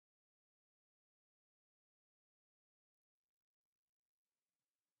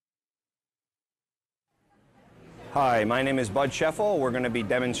Hi, my name is Bud Scheffel. We're going to be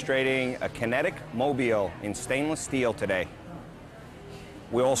demonstrating a Kinetic mobile in stainless steel today.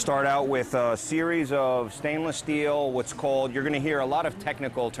 We'll start out with a series of stainless steel, what's called, you're going to hear a lot of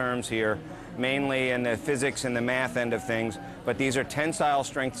technical terms here, mainly in the physics and the math end of things, but these are tensile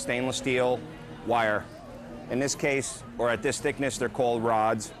strength stainless steel wire. In this case, or at this thickness, they're called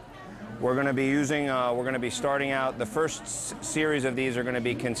rods. We're going to be using, we're going to be starting out, the first series of these are going to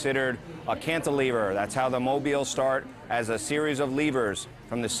be considered a cantilever. That's how the mobiles start, as a series of levers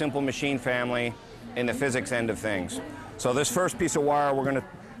from the simple machine family in the physics end of things. So this first piece of wire, we're going to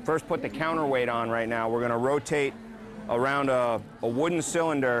first put the counterweight on right now. We're going to rotate around a wooden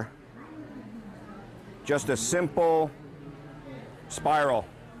cylinder, just a simple spiral.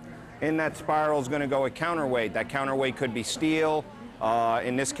 In that spiral is going to go a counterweight. That counterweight could be steel.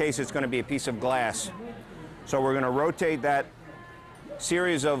 In this case, it's going to be a piece of glass. So we're going to rotate that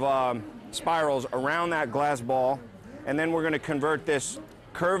series of spirals around that glass ball, and then we're going to convert this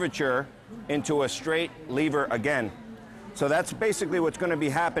curvature into a straight lever again. So that's basically what's going to be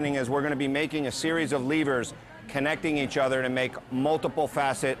happening, is we're going to be making a series of levers connecting each other to make multiple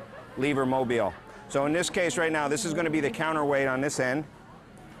facet lever mobile. So in this case right now, this is going to be the counterweight on this end.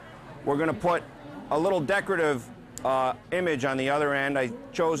 We're going to put a little decorative image on the other end. I've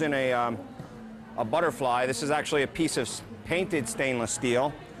chosen a butterfly. This is actually a piece of painted stainless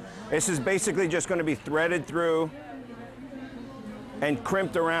steel. This is basically just going to be threaded through and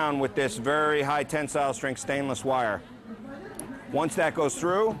crimped around with this very high tensile strength stainless wire. Once that goes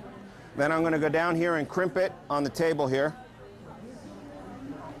through, then I'm going to go down here and crimp it on the table here.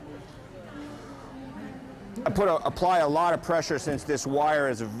 Apply a lot of pressure since this wire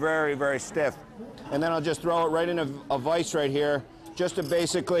is very, very stiff. And then I'll just throw it right in a vise right here, just to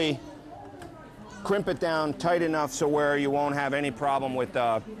basically crimp it down tight enough so where you won't have any problem with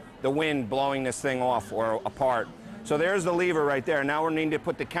the wind blowing this thing off or apart. So there's the lever right there. Now we need to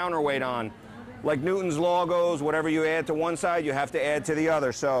put the counterweight on. Like Newton's law goes, whatever you add to one side, you have to add to the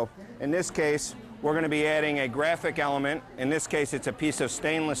other. So in this case, we're going to be adding a graphic element. In this case, it's a piece of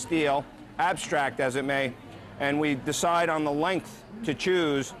stainless steel, abstract as it may, and we decide on the length to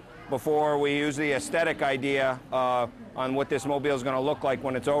choose before we use the aesthetic idea on what this mobile is going to look like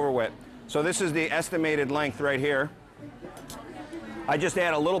when it's over with. So this is the estimated length right here. I just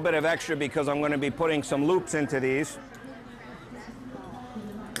add a little bit of extra because I'm going to be putting some loops into these.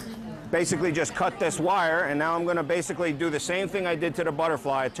 Basically just cut this wire, and now I'm going to basically do the same thing I did to the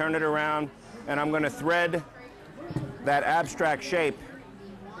butterfly, turn it around, and I'm going to thread that abstract shape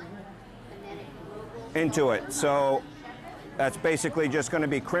into it. So that's basically just going to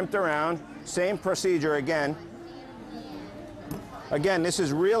be crimped around. Same procedure again. Again, this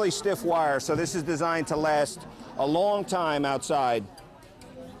is really stiff wire, so this is designed to last a long time outside.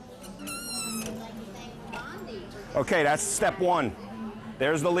 Okay, that's step one.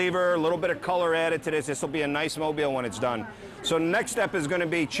 There's the lever, a little bit of color added to this. This will be a nice mobile when it's done. So the next step is going to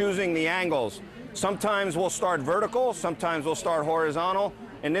be choosing the angles. Sometimes we'll start vertical, sometimes we'll start horizontal.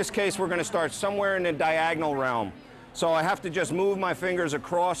 In this case, we're going to start somewhere in the diagonal realm. So I have to just move my fingers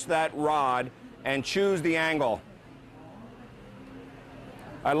across that rod and choose the angle.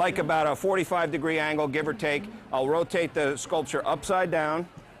 I like about a 45-degree angle, give or take. I'll rotate the sculpture upside down.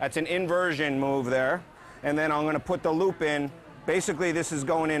 That's an inversion move there. And then I'm going to put the loop in. Basically, this is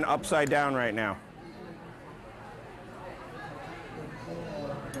going in upside down right now.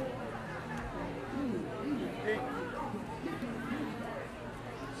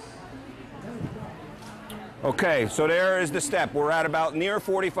 Okay, so there is the step. We're at about near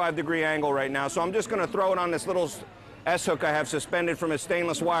 45-degree angle right now. So I'm just going to throw it on this little S-hook I have suspended from a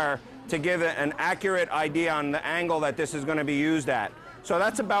stainless wire to give it an accurate idea on the angle that this is going to be used at. So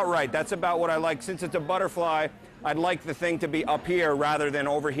that's about right. That's about what I like. Since it's a butterfly, I'd like the thing to be up here rather than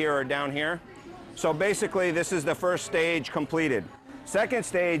over here or down here. So basically, this is the first stage completed. Second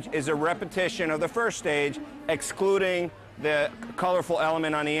stage is a repetition of the first stage, excluding the colorful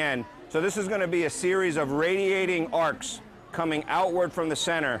element on the end. So this is going to be a series of radiating arcs coming outward from the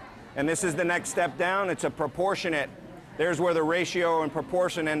center. And this is the next step down. It's a proportionate. There's where the ratio and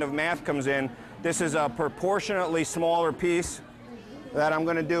proportion end of math comes in. This is a proportionately smaller piece that I'm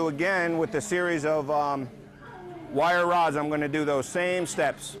going to do again with the series of wire rods. I'm going to do those same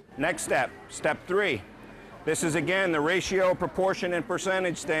steps. Next step, step 3. This is again the ratio, proportion, and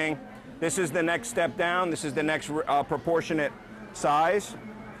percentage thing. This is the next step down. This is the next proportionate size.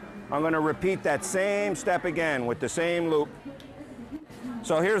 I'm going to repeat that same step again with the same loop.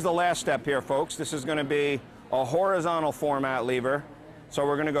 So here's the last step here, folks. This is going to be a horizontal format lever. So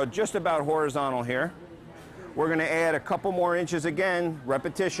we're going to go just about horizontal here. We're going to add a couple more inches again.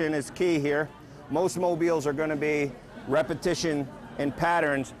 Repetition is key here. Most mobiles are going to be repetition in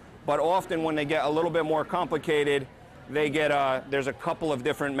patterns, but often when they get a little bit more complicated, they get there's a couple of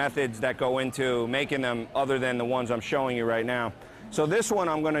different methods that go into making them other than the ones I'm showing you right now. So this one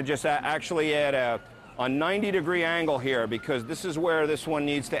I'm going to just actually add a 90-degree angle here, because this is where this one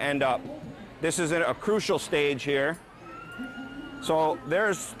needs to end up. This is a crucial stage here. So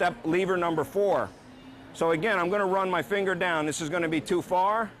there's step lever number 4. So again, I'm going to run my finger down. This is going to be too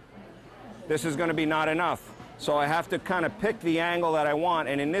far. This is going to be not enough. So I have to kind of pick the angle that I want,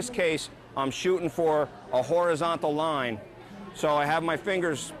 and in this case, I'm shooting for a horizontal line. So I have my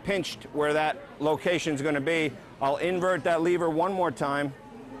fingers pinched where that location is going to be. I'll invert that lever one more time.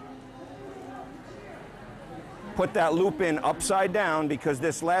 Put that loop in upside down, because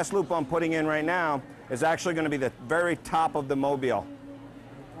this last loop I'm putting in right now is actually going to be the very top of the mobile.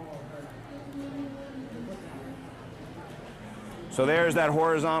 So there's that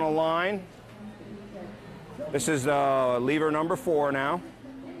horizontal line. This is lever number 4 now.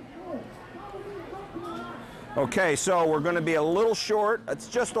 Okay, so we're going to be a little short. It's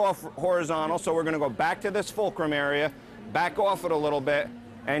just off horizontal, so we're going to go back to this fulcrum area, back off it a little bit,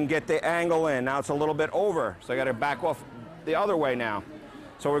 and get the angle in. Now it's a little bit over, so I got to back off the other way now.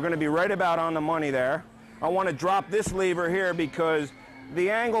 So we're going to be right about on the money there. I want to drop this lever here because the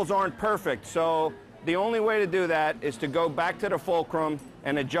angles aren't perfect, so the only way to do that is to go back to the fulcrum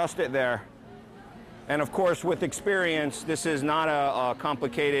and adjust it there. And of course, with experience, this is not a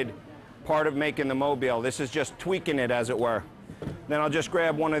complicated part of making the mobile. This is just tweaking it, as it were. Then I'll just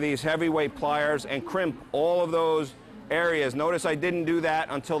grab one of these heavyweight pliers and crimp all of those areas. Notice I didn't do that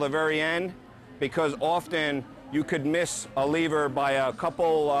until the very end, because often you could miss a lever by a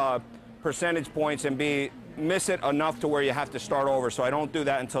couple percentage points and miss it enough to where you have to start over. So I don't do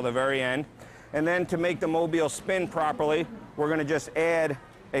that until the very end. And then to make the mobile spin properly, we're going to just add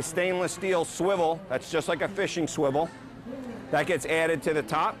a stainless steel swivel. That's just like a fishing swivel. That gets added to the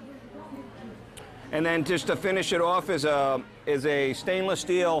top. And then just to finish it off is a stainless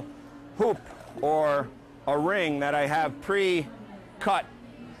steel hoop or a ring that I have pre-cut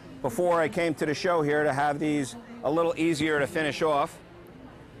before I came to the show here to have these a little easier to finish off.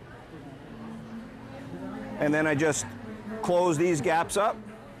 And then I just close these gaps up,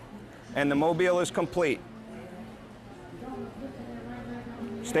 and the mobile is complete.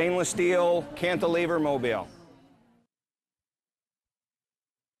 Stainless steel cantilever mobile.